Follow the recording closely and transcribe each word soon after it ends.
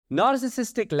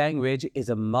Narcissistic language is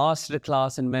a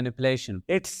masterclass in manipulation.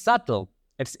 It's subtle,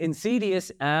 it's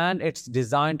insidious, and it's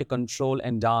designed to control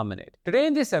and dominate. Today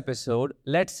in this episode,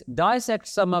 let's dissect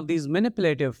some of these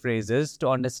manipulative phrases to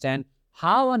understand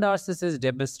how a narcissist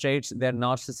demonstrates their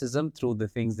narcissism through the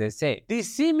things they say.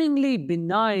 These seemingly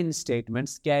benign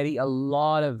statements carry a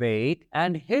lot of weight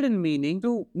and hidden meaning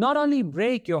to not only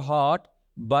break your heart,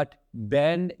 but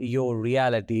bend your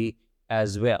reality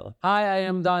as well. Hi, I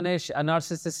am Danish, a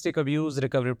narcissistic abuse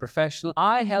recovery professional.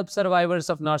 I help survivors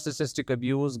of narcissistic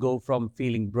abuse go from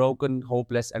feeling broken,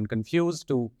 hopeless, and confused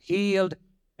to healed,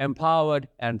 empowered,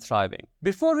 and thriving.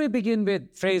 Before we begin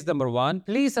with phrase number 1,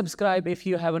 please subscribe if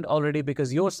you haven't already,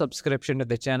 because your subscription to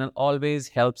the channel always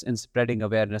helps in spreading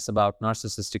awareness about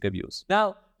narcissistic abuse.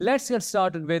 Now, let's get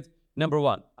started with number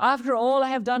 1. After all I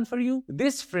have done for you.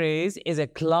 This phrase is a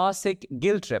classic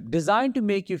guilt trip designed to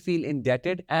make you feel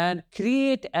indebted and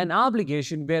create an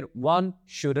obligation where one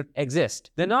shouldn't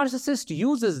exist. The narcissist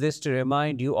uses this to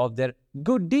remind you of their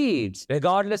good deeds,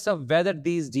 regardless of whether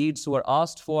these deeds were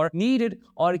asked for, needed,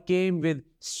 or came with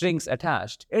strings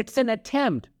attached. It's an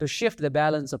attempt to shift the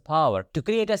balance of power, to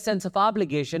create a sense of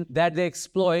obligation that they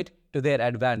exploit to their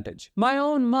advantage. My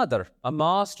own mother, a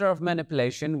master of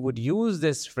manipulation, would use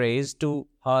this phrase to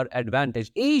her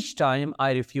advantage each time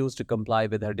I refused to comply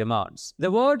with her demands.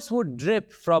 The words would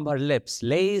drip from her lips,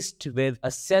 laced with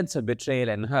a sense of betrayal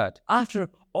and hurt. After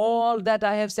all that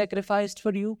I have sacrificed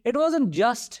for you, it wasn't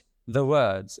just the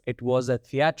words, it was a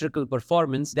theatrical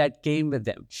performance that came with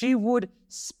them. She would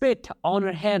spit on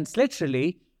her hands,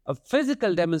 literally, a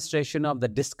physical demonstration of the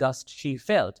disgust she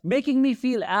felt, making me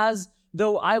feel as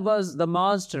though I was the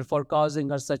monster for causing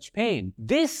her such pain.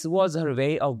 This was her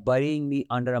way of burying me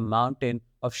under a mountain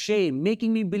of shame,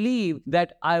 making me believe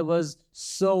that I was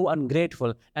so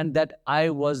ungrateful and that I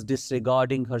was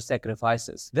disregarding her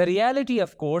sacrifices. The reality,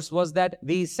 of course, was that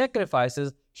these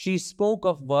sacrifices she spoke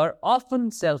of were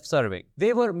often self-serving.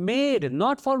 They were made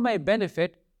not for my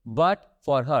benefit, but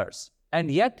for hers.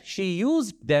 And yet she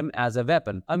used them as a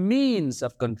weapon, a means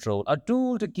of control, a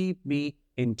tool to keep me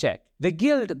in check. The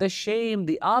guilt, the shame,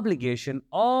 the obligation,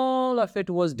 all of it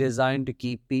was designed to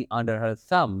keep me under her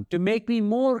thumb, to make me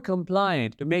more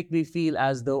compliant, to make me feel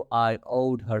as though I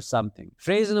owed her something.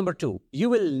 Phrase number 2, you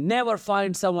will never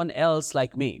find someone else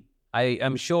like me. I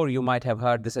am sure you might have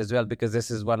heard this as well, because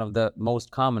this is one of the most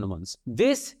common ones.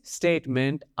 This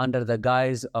statement, under the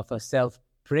guise of a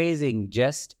self-praising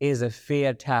jest, is a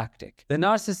fear tactic. The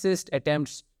narcissist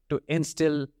attempts to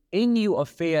instill in you a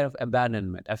fear of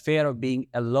abandonment, a fear of being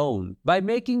alone. By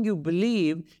making you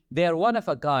believe they are one of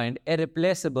a kind,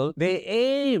 irreplaceable, they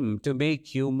aim to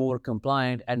make you more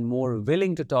compliant and more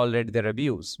willing to tolerate their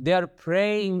abuse. They are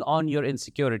preying on your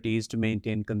insecurities to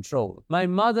maintain control. My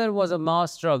mother was a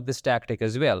master of this tactic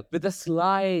as well. With a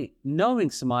sly,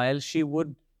 knowing smile, she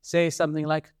would say something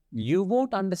like, "You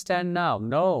won't understand now.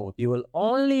 No, you will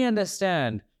only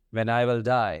understand when I will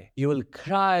die. You will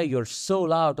cry your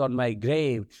soul out on my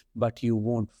grave, but you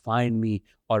won't find me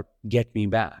or get me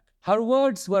back." Her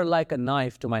words were like a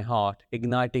knife to my heart,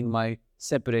 igniting my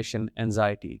separation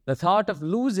anxiety. The thought of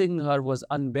losing her was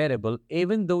unbearable,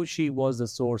 even though she was the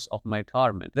source of my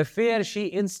torment. The fear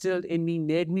she instilled in me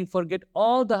made me forget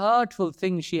all the hurtful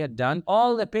things she had done,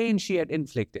 all the pain she had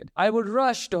inflicted. I would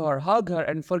rush to her, hug her,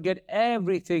 and forget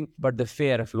everything but the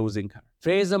fear of losing her.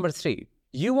 Phrase number 3.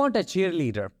 You want a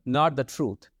cheerleader, not the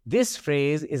truth. This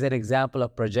phrase is an example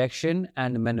of projection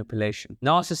and manipulation.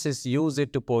 Narcissists use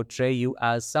it to portray you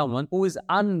as someone who is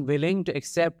unwilling to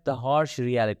accept the harsh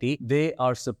reality they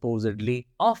are supposedly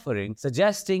offering,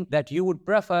 suggesting that you would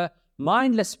prefer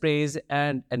mindless praise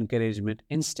and encouragement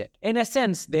instead. In a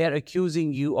sense, they are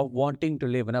accusing you of wanting to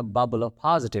live in a bubble of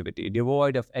positivity,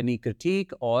 devoid of any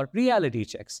critique or reality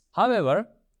checks. However,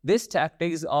 this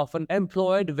tactic is often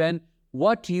employed when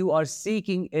what you are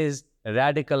seeking is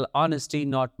radical honesty,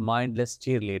 not mindless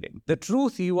cheerleading. The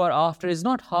truth you are after is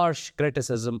not harsh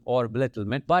criticism or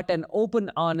belittlement, but an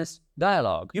open, honest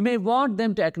dialogue. You may want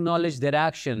them to acknowledge their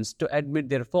actions, to admit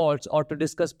their faults, or to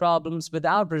discuss problems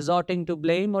without resorting to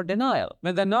blame or denial.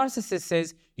 When the narcissist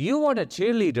says, "You want a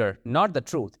cheerleader, not the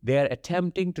truth," they are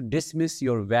attempting to dismiss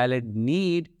your valid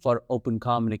need for open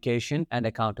communication and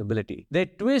accountability. They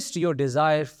twist your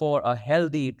desire for a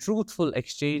healthy, truthful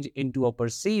exchange into a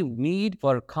perceived need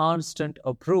for constant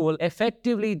approval,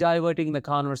 effectively diverting the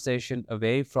conversation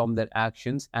away from their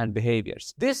actions and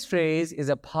behaviors. This phrase is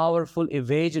a powerful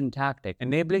evasion tactic,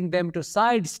 enabling them to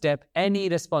sidestep any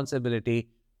responsibility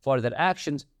for their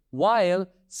actions while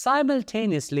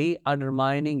simultaneously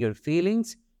undermining your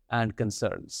feelings and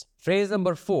concerns. Phrase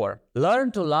number 4, learn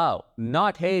to love,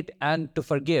 not hate, and to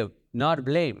forgive. not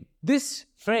blame. This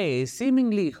phrase,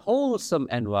 seemingly wholesome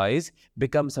and wise,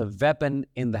 becomes a weapon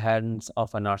in the hands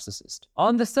of a narcissist.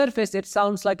 On the surface, it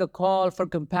sounds like a call for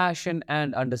compassion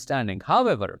and understanding.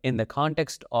 However, in the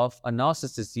context of a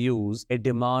narcissist's use, it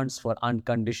demands for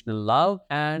unconditional love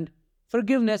and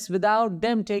forgiveness without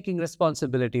them taking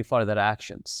responsibility for their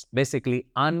actions. Basically,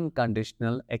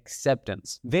 unconditional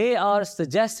acceptance. They are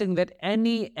suggesting that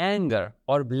any anger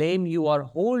or blame you are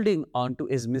holding onto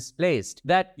is misplaced,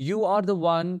 that you are the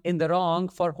one in the wrong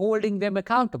for holding them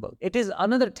accountable. It is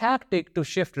another tactic to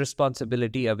shift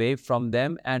responsibility away from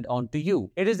them and onto you.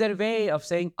 It is their way of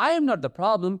saying, I am not the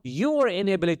problem, your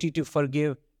inability to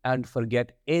forgive and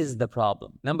forget is the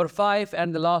problem. Number 5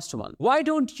 and the last one. Why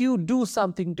don't you do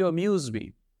something to amuse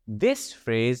me? This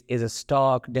phrase is a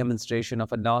stark demonstration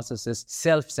of a narcissist's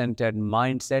self-centered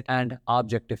mindset and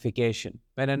objectification.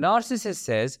 When a narcissist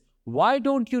says, why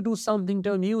don't you do something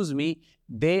to amuse me?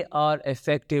 They are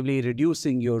effectively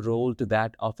reducing your role to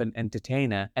that of an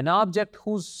entertainer, an object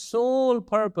whose sole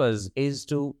purpose is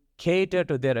to cater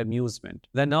to their amusement.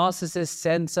 The narcissist's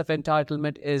sense of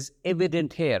entitlement is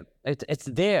evident here. It's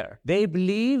there. They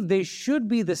believe they should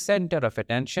be the center of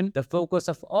attention, the focus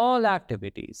of all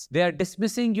activities. They are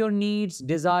dismissing your needs,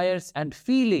 desires, and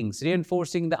feelings,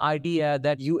 reinforcing the idea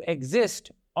that you exist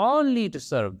only to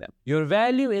serve them. Your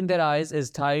value in their eyes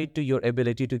is tied to your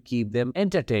ability to keep them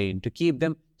entertained, to keep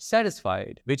them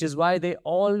satisfied, which is why they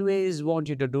always want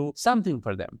you to do something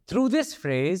for them. Through this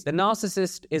phrase, the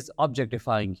narcissist is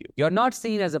objectifying you. You're not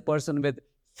seen as a person with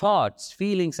thoughts,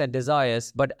 feelings, and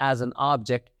desires, but as an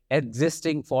object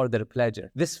existing for their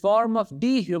pleasure. This form of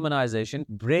dehumanization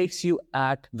breaks you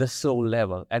at the soul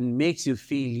level and makes you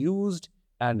feel used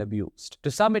and abused. To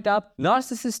sum it up,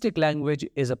 narcissistic language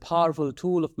is a powerful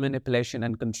tool of manipulation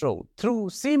and control.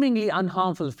 Through seemingly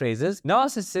unharmful phrases,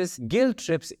 narcissists guilt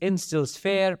trips, instills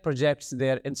fear, projects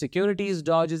their insecurities,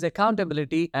 dodges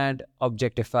accountability, and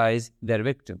objectifies their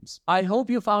victims. I hope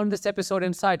you found this episode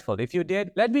insightful. If you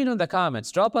did, let me know in the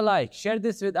comments. Drop a like, share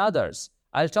this with others.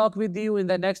 I'll talk with you in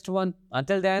the next one.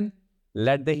 Until then,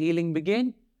 let the healing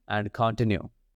begin and continue.